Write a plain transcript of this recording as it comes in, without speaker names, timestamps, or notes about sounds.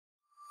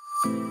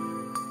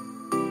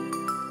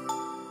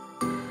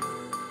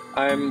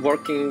I'm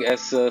working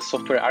as a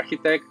software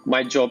architect.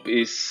 My job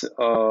is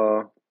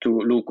to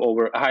look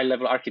over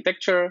high-level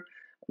architecture,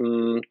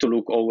 to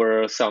look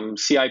over some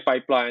CI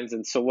pipelines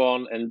and so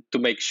on, and to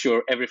make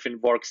sure everything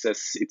works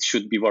as it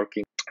should be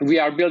working. We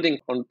are building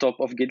on top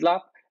of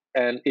GitLab,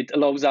 and it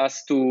allows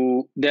us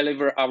to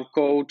deliver our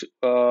code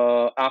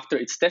after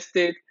it's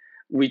tested.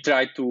 We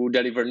try to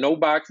deliver no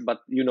bugs, but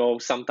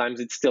sometimes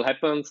it still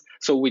happens.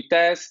 So we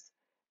test.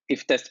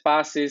 If test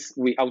passes,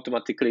 we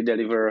automatically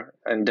deliver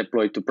and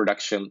deploy to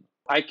production.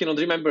 I cannot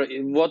remember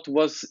what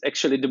was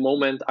actually the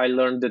moment I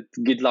learned that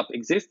GitLab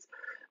exists,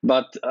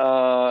 but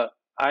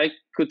I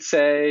could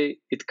say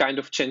it kind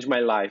of changed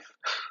my life.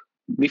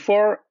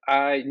 Before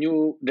I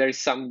knew there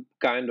is some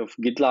kind of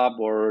GitLab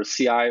or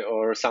CI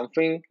or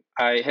something,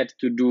 I had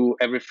to do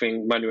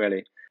everything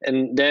manually.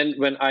 And then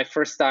when I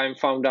first time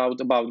found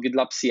out about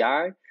GitLab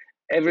CI,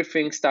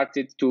 everything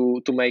started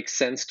to make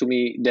sense to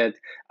me, that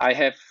I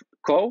have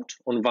code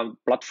on one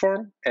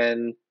platform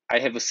and I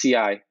have a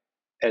CI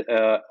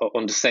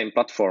on the same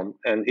platform,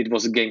 and it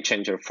was a game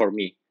changer for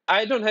me.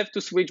 I don't have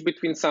to switch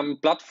between some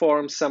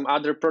platforms, some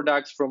other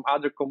products from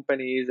other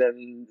companies,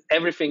 and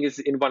everything is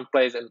in one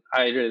place, and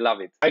I really love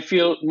it. I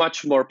feel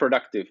much more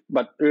productive,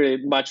 but really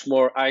much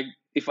more.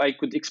 If I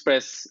could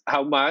express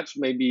how much,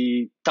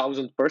 maybe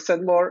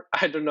 1,000% more,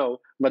 I don't know,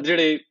 but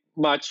really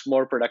much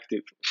more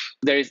productive.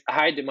 There is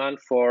high demand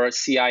for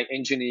CI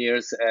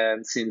engineers,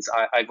 and since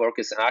I work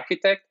as an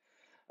architect,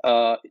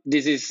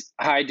 this is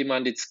high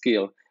demanded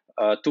skill.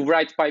 To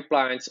write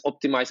pipelines,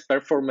 optimize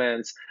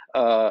performance,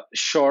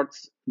 short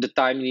the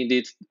time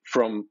needed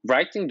from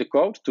writing the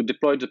code to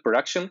deploy the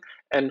production,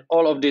 and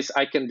all of this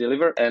I can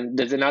deliver. And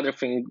there's another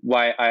thing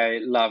why I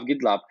love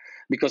GitLab,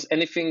 because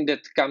anything that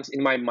comes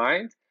in my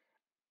mind,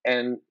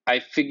 and I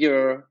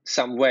figure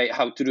some way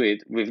how to do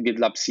it with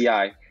GitLab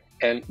CI,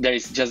 and there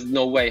is just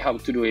no way how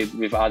to do it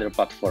with other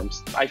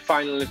platforms. I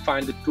finally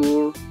find a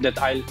tool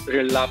that I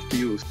really love to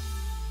use.